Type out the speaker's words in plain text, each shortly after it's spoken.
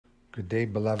Good day,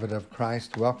 beloved of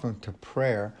Christ. Welcome to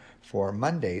prayer for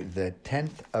Monday, the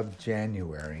 10th of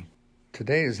January.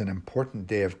 Today is an important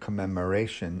day of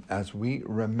commemoration as we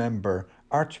remember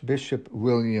Archbishop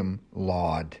William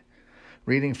Laud.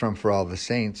 Reading from For All the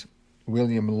Saints,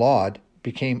 William Laud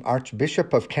became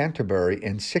Archbishop of Canterbury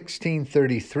in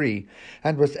 1633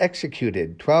 and was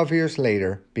executed 12 years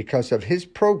later because of his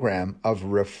program of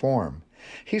reform.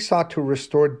 He sought to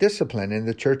restore discipline in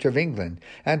the Church of England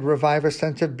and revive a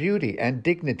sense of beauty and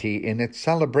dignity in its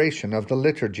celebration of the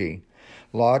liturgy.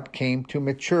 Laud came to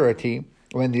maturity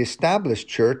when the established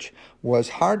church was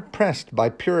hard-pressed by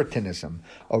Puritanism,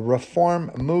 a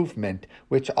reform movement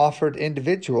which offered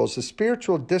individuals a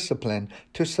spiritual discipline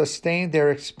to sustain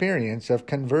their experience of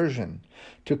conversion.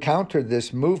 To counter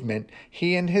this movement,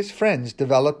 he and his friends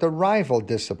developed a rival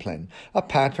discipline, a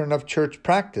pattern of church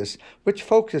practice which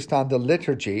focused on the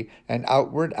liturgy and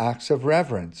outward acts of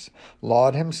reverence.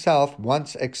 Laud himself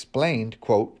once explained,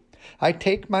 quote, "I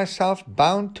take myself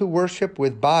bound to worship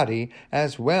with body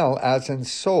as well as in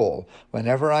soul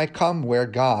whenever I come where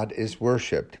God is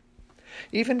worshipped."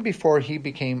 Even before he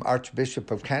became Archbishop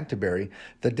of Canterbury,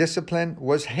 the discipline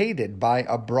was hated by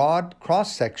a broad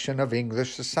cross-section of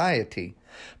English society.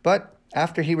 But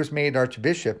after he was made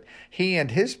Archbishop, he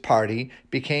and his party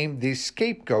became the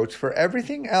scapegoats for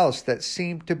everything else that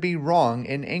seemed to be wrong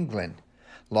in England.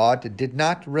 Laud did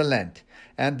not relent,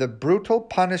 and the brutal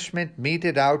punishment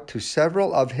meted out to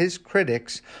several of his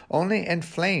critics only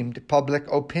inflamed public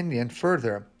opinion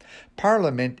further.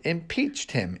 Parliament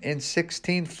impeached him in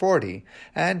 1640,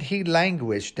 and he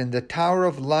languished in the Tower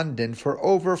of London for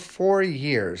over 4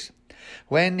 years.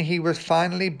 When he was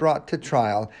finally brought to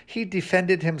trial, he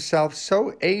defended himself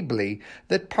so ably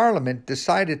that Parliament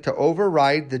decided to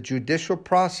override the judicial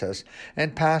process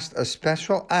and passed a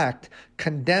special act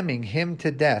condemning him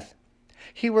to death.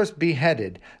 He was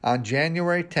beheaded on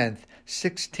January 10th,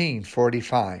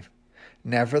 1645.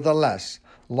 Nevertheless,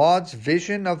 Laud's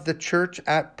vision of the church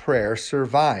at prayer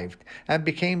survived and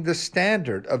became the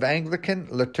standard of Anglican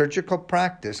liturgical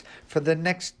practice for the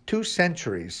next 2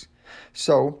 centuries.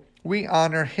 So, we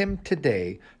honor him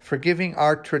today for giving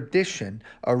our tradition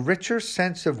a richer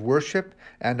sense of worship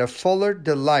and a fuller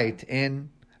delight in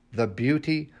the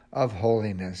beauty of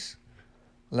holiness.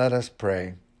 Let us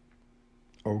pray.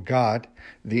 O God,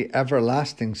 the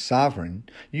everlasting sovereign,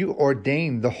 you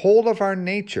ordain the whole of our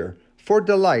nature for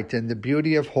delight in the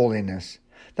beauty of holiness,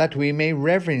 that we may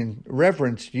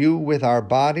reverence you with our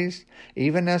bodies,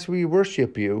 even as we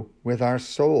worship you with our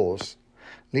souls.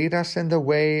 Lead us in the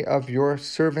way of your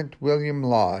servant William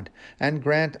Laud, and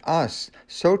grant us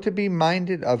so to be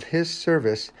minded of his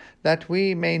service that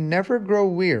we may never grow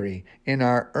weary in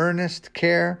our earnest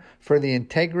care for the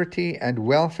integrity and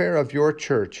welfare of your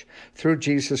church, through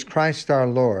Jesus Christ our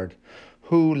Lord,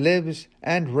 who lives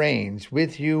and reigns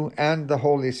with you and the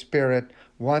Holy Spirit,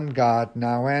 one God,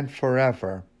 now and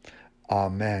forever.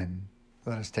 Amen.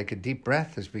 Let us take a deep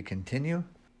breath as we continue.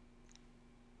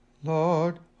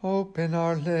 Lord, open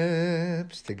our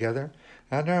lips together,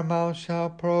 and our mouth shall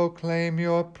proclaim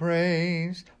your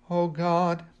praise. O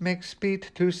God, make speed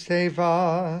to save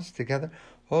us together.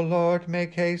 O Lord,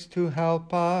 make haste to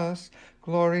help us.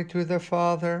 Glory to the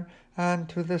Father, and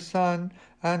to the Son,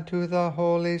 and to the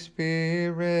Holy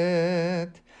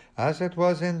Spirit, as it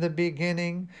was in the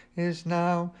beginning, is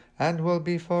now, and will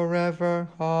be forever.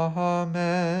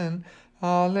 Amen.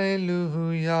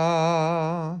 Alleluia.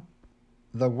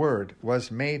 The Word was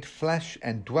made flesh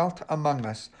and dwelt among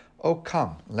us. O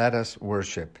come, let us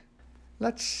worship.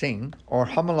 Let's sing or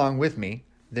hum along with me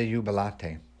the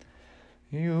Jubilate.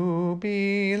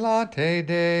 Jubilate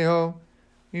Deo,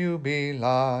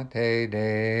 Jubilate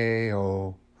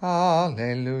Deo.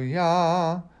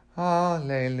 Alleluia,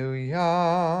 Alleluia.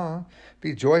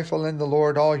 Be joyful in the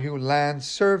Lord, all you lands.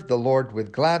 Serve the Lord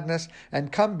with gladness,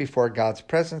 and come before God's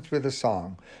presence with a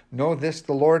song. Know this,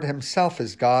 the Lord himself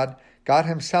is God. God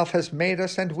himself has made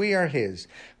us, and we are his.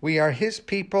 We are his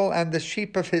people and the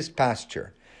sheep of his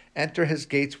pasture. Enter his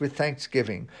gates with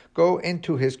thanksgiving. Go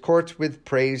into his courts with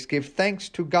praise. Give thanks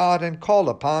to God and call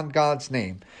upon God's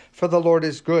name. For the Lord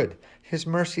is good. His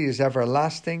mercy is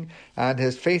everlasting, and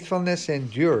his faithfulness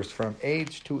endures from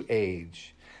age to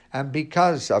age. And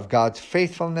because of God's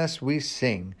faithfulness we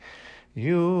sing,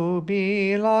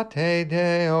 Jubilate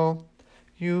Deo,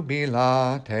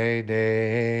 Jubilate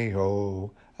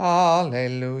Deo.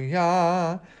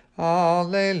 Alleluia,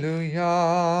 Alleluia.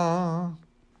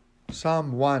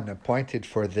 Psalm 1, appointed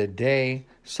for the day.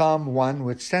 Psalm 1,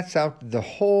 which sets out the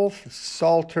whole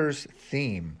Psalter's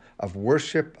theme of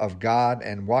worship of God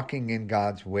and walking in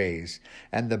God's ways,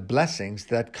 and the blessings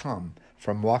that come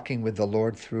from walking with the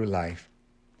Lord through life.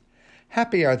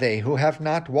 Happy are they who have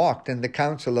not walked in the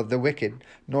counsel of the wicked,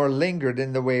 nor lingered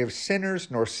in the way of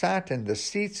sinners, nor sat in the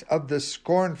seats of the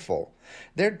scornful.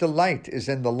 Their delight is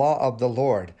in the law of the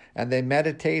Lord, and they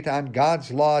meditate on God's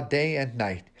law day and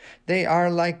night. They are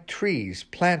like trees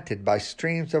planted by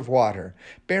streams of water,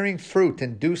 bearing fruit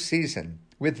in due season,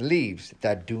 with leaves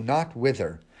that do not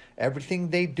wither.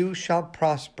 Everything they do shall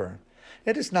prosper.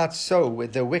 It is not so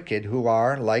with the wicked, who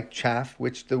are like chaff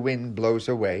which the wind blows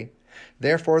away.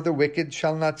 Therefore the wicked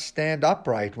shall not stand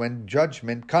upright when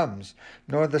judgment comes,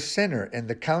 nor the sinner in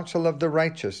the counsel of the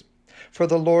righteous. For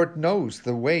the Lord knows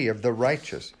the way of the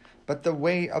righteous, but the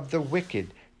way of the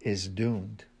wicked is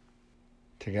doomed.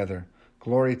 Together,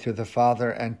 glory to the Father,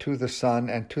 and to the Son,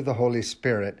 and to the Holy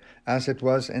Spirit, as it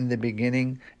was in the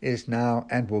beginning, is now,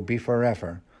 and will be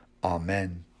forever.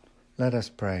 Amen. Let us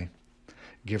pray.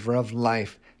 Giver of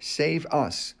life, save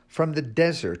us from the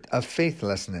desert of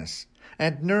faithlessness,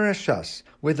 and nourish us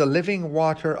with the living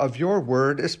water of your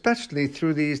word, especially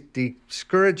through these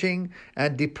discouraging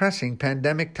and depressing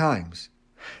pandemic times,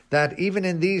 that even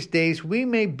in these days we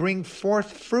may bring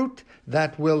forth fruit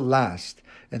that will last.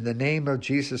 In the name of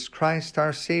Jesus Christ,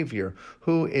 our Savior,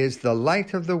 who is the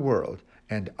light of the world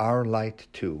and our light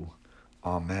too.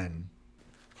 Amen.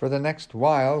 For the next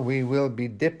while, we will be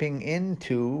dipping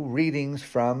into readings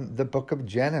from the book of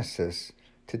Genesis.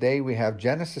 Today we have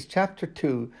Genesis chapter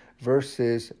 2,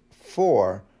 verses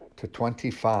 4 to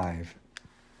 25.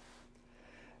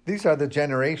 These are the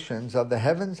generations of the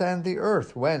heavens and the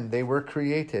earth when they were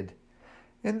created.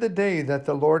 In the day that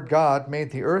the Lord God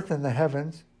made the earth and the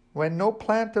heavens, when no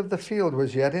plant of the field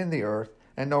was yet in the earth,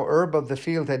 and no herb of the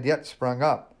field had yet sprung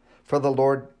up, for the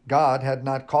Lord God had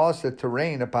not caused it to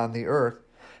rain upon the earth,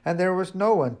 and there was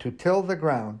no one to till the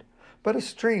ground, but a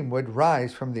stream would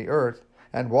rise from the earth,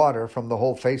 and water from the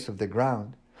whole face of the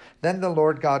ground. Then the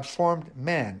Lord God formed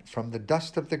man from the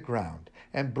dust of the ground,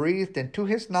 and breathed into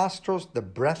his nostrils the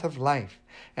breath of life,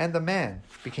 and the man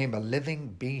became a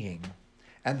living being.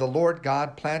 And the Lord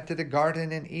God planted a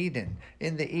garden in Eden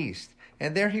in the east,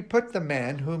 and there he put the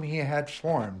man whom he had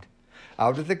formed.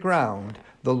 Out of the ground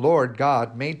the Lord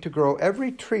God made to grow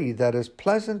every tree that is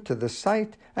pleasant to the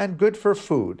sight and good for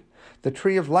food, the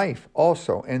tree of life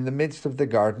also in the midst of the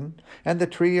garden, and the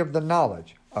tree of the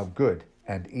knowledge of good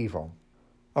and evil.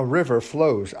 A river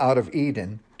flows out of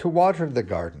Eden to water the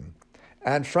garden,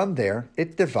 and from there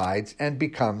it divides and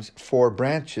becomes 4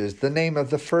 branches. The name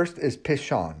of the first is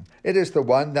Pishon. It is the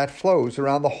one that flows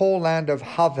around the whole land of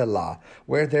Havilah,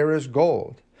 where there is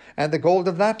gold, and the gold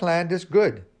of that land is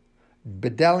good.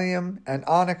 Bdellium and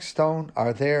onyx stone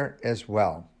are there as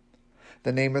well.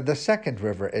 The name of the second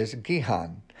river is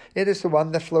Gihon. It is the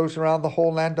one that flows around the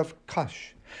whole land of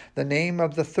Cush. The name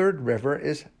of the third river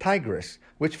is Tigris,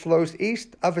 which flows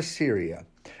east of Assyria,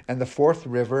 and the fourth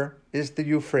river is the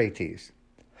Euphrates.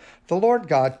 The Lord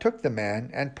God took the man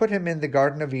and put him in the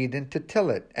Garden of Eden to till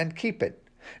it and keep it.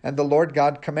 And the Lord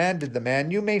God commanded the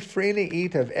man, "You may freely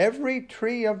eat of every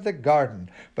tree of the garden,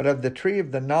 but of the tree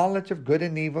of the knowledge of good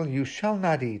and evil you shall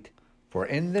not eat, for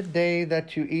in the day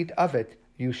that you eat of it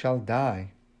you shall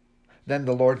die." Then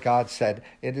the Lord God said,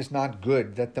 "It is not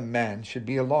good that the man should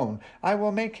be alone. I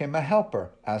will make him a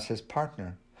helper as his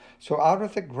partner." So out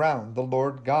of the ground the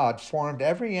Lord God formed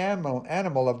every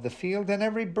animal of the field and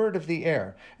every bird of the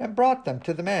air, and brought them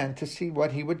to the man to see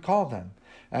what he would call them.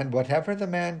 And whatever the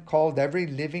man called every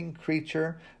living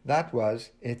creature, that was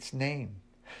its name.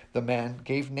 The man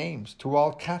gave names to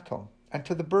all cattle, and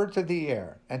to the birds of the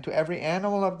air, and to every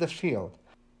animal of the field.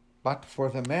 But for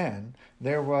the man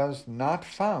there was not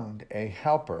found a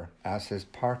helper as his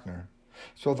partner.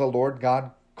 So the Lord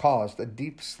God caused a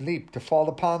deep sleep to fall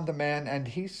upon the man, and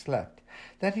he slept.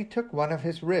 Then he took one of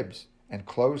his ribs, and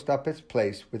closed up its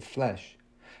place with flesh.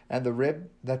 And the rib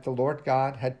that the Lord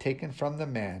God had taken from the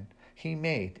man he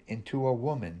made into a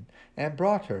woman, and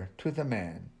brought her to the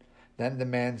man. Then the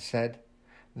man said,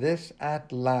 "This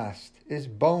at last is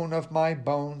bone of my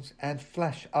bones and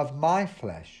flesh of my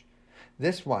flesh.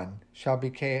 This one shall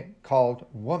be called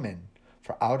woman,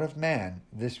 for out of man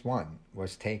this one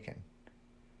was taken."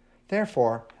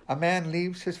 Therefore a man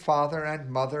leaves his father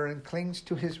and mother and clings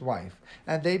to his wife,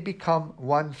 and they become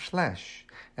one flesh.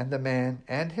 And the man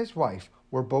and his wife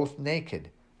were both naked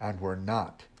and were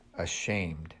not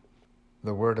ashamed.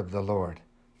 The word of the Lord.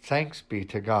 Thanks be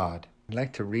to God. I'd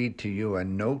like to read to you a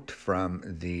note from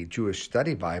the Jewish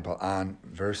Study Bible on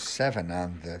verse 7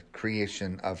 on the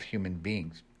creation of human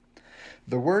beings.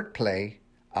 The wordplay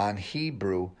on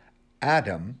Hebrew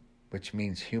Adam, which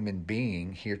means human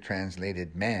being, here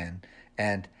translated man,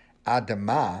 and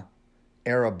Adamah,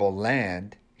 arable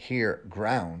land, here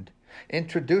ground,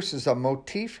 introduces a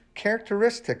motif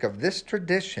characteristic of this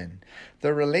tradition,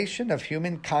 the relation of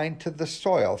humankind to the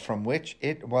soil from which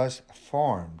it was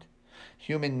formed.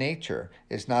 Human nature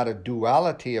is not a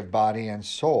duality of body and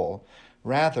soul.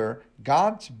 Rather,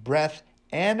 God's breath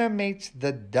animates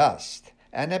the dust,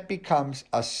 and it becomes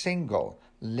a single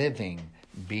living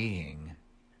being.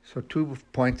 So 2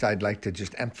 points I'd like to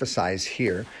just emphasize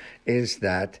here is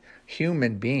that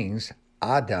human beings,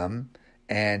 Adam,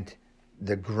 and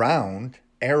the ground,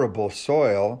 arable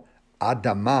soil,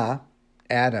 Adamah,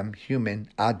 Adam, human,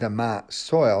 Adamah,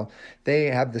 soil, they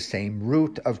have the same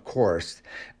root, of course.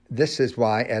 This is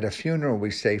why at a funeral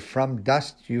we say, "From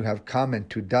dust you have come, and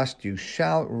to dust you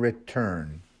shall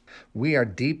return." We are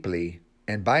deeply,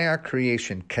 and by our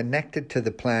creation, connected to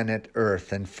the planet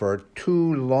Earth, and for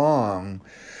too long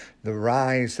the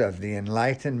rise of the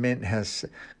Enlightenment has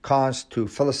caused to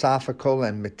philosophical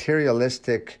and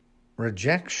materialistic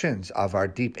rejections of our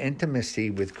deep intimacy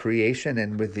with creation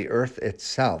and with the earth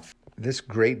itself. This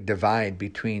great divide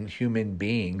between human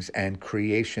beings and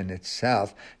creation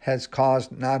itself has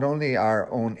caused not only our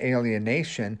own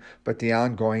alienation, but the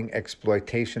ongoing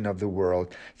exploitation of the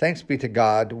world. Thanks be to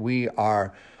God, we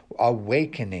are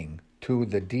awakening to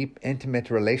the deep, intimate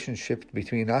relationship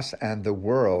between us and the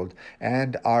world,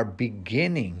 and are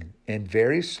beginning in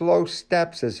very slow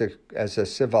steps as a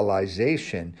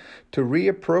civilization to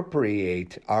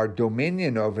reappropriate our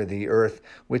dominion over the earth,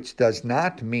 which does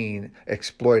not mean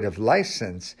exploitive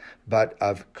license, but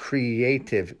of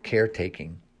creative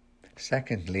caretaking.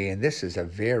 Secondly, and this is a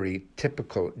very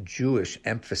typical Jewish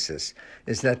emphasis,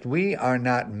 is that we are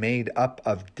not made up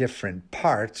of different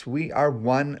parts. We are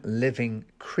one living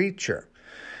creature.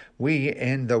 We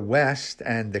in the West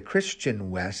and the Christian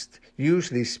West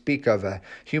usually speak of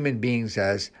human beings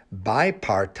as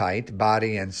bipartite,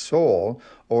 body and soul,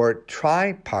 or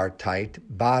tripartite,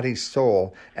 body,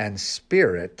 soul, and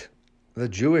spirit. The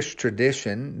Jewish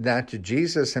tradition that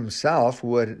Jesus himself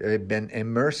would have been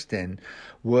immersed in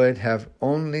would have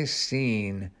only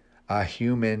seen a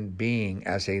human being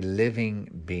as a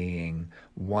living being,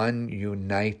 one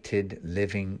united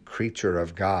living creature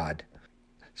of God.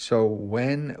 So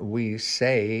when we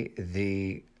say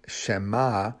the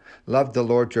Shema, love the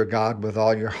Lord your God with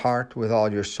all your heart, with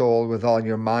all your soul, with all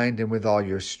your mind, and with all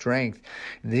your strength.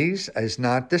 This is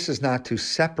not to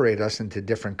separate us into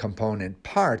different component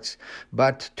parts,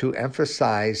 but to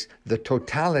emphasize the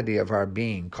totality of our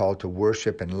being, called to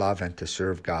worship and love and to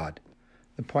serve God.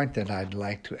 The point that I'd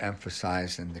like to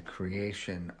emphasize in the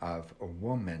creation of a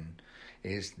woman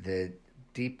is the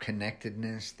deep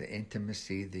connectedness, the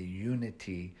intimacy, the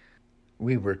unity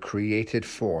we were created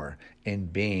for in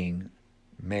being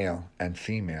male and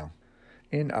female.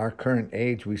 In our current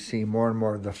age, we see more and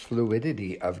more the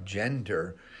fluidity of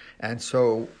gender, and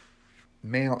so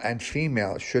male and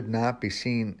female should not be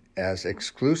seen as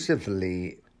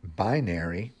exclusively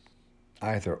binary,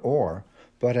 either or,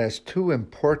 but as 2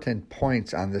 important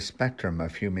points on the spectrum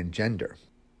of human gender.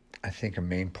 I think a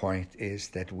main point is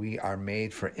that we are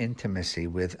made for intimacy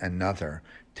with another,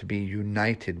 to be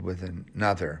united with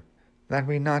another, that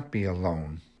we not be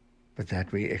alone, but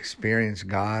that we experience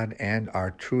God and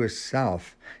our truest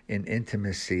self in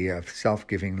intimacy of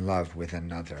self-giving love with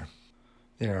another.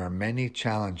 There are many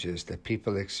challenges that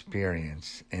people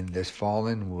experience in this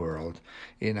fallen world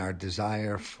in our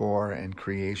desire for and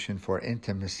creation for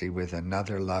intimacy with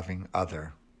another loving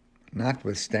other.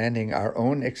 Notwithstanding our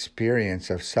own experience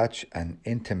of such an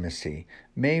intimacy,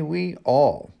 may we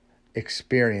all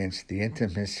experience the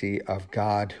intimacy of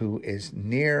God, who is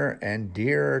nearer and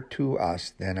dearer to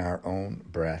us than our own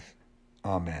breath.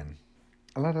 Amen.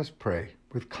 Let us pray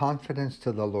with confidence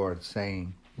to the Lord,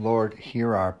 saying, Lord,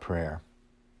 hear our prayer.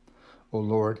 O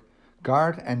Lord,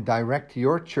 guard and direct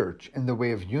your church in the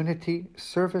way of unity,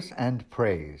 service, and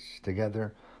praise.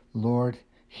 Together, Lord,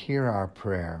 hear our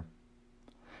prayer.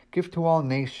 Give to all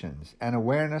nations an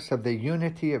awareness of the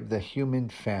unity of the human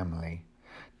family.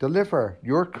 Deliver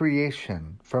your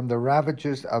creation from the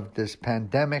ravages of this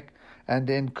pandemic and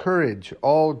encourage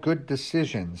all good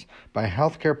decisions by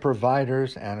healthcare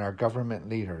providers and our government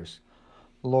leaders.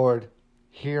 Lord,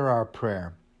 hear our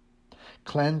prayer.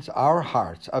 Cleanse our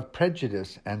hearts of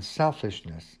prejudice and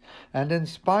selfishness, and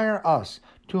inspire us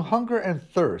to hunger and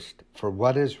thirst for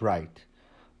what is right.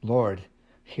 Lord,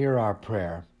 hear our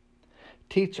prayer.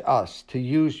 Teach us to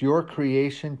use your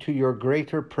creation to your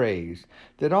greater praise,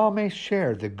 that all may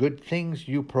share the good things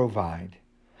you provide.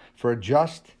 For a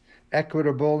just,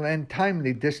 equitable, and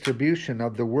timely distribution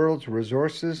of the world's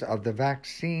resources of the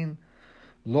vaccine,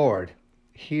 Lord,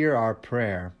 hear our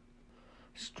prayer.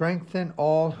 Strengthen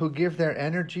all who give their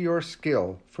energy or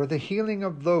skill for the healing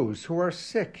of those who are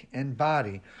sick in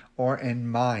body or in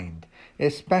mind.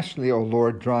 Especially, O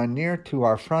Lord, draw near to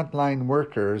our frontline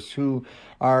workers who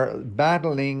are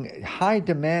battling high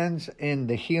demands in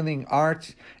the healing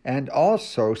arts and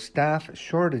also staff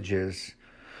shortages.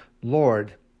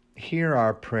 Lord, hear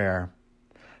our prayer.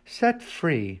 Set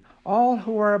free all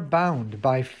who are bound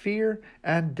by fear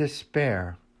and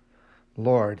despair.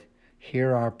 Lord,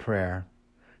 hear our prayer.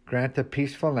 Grant a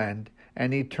peaceful end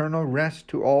and eternal rest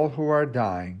to all who are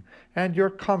dying, and your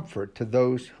comfort to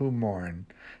those who mourn.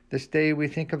 This day we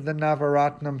think of the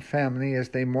Navaratnam family as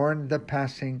they mourn the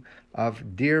passing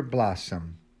of dear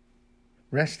Blossom.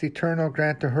 Rest eternal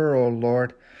grant to her, O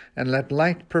Lord, and let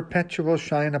light perpetual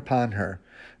shine upon her.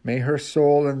 May her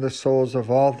soul and the souls of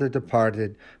all the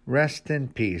departed rest in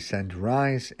peace and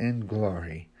rise in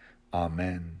glory.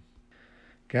 Amen.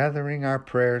 Gathering our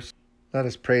prayers, let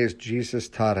us pray as Jesus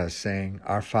taught us, saying,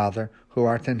 Our Father, who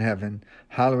art in heaven,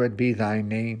 hallowed be thy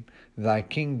name. Thy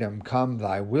kingdom come,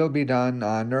 thy will be done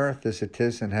on earth as it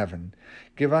is in heaven.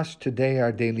 Give us today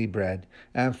our daily bread,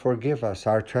 and forgive us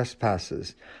our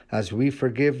trespasses, as we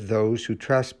forgive those who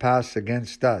trespass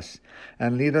against us.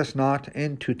 And lead us not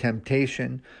into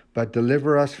temptation, but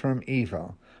deliver us from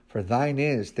evil. For thine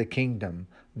is the kingdom,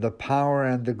 the power,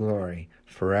 and the glory,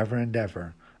 forever and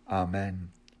ever.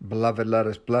 Amen. Beloved, let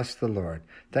us bless the Lord.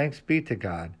 Thanks be to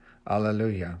God.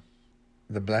 Alleluia.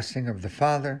 The blessing of the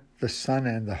Father, the Son,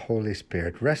 and the Holy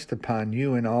Spirit rest upon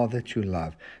you and all that you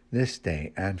love, this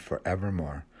day and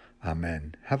forevermore.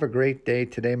 Amen. Have a great day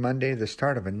today, Monday, the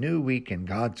start of a new week in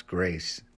God's grace.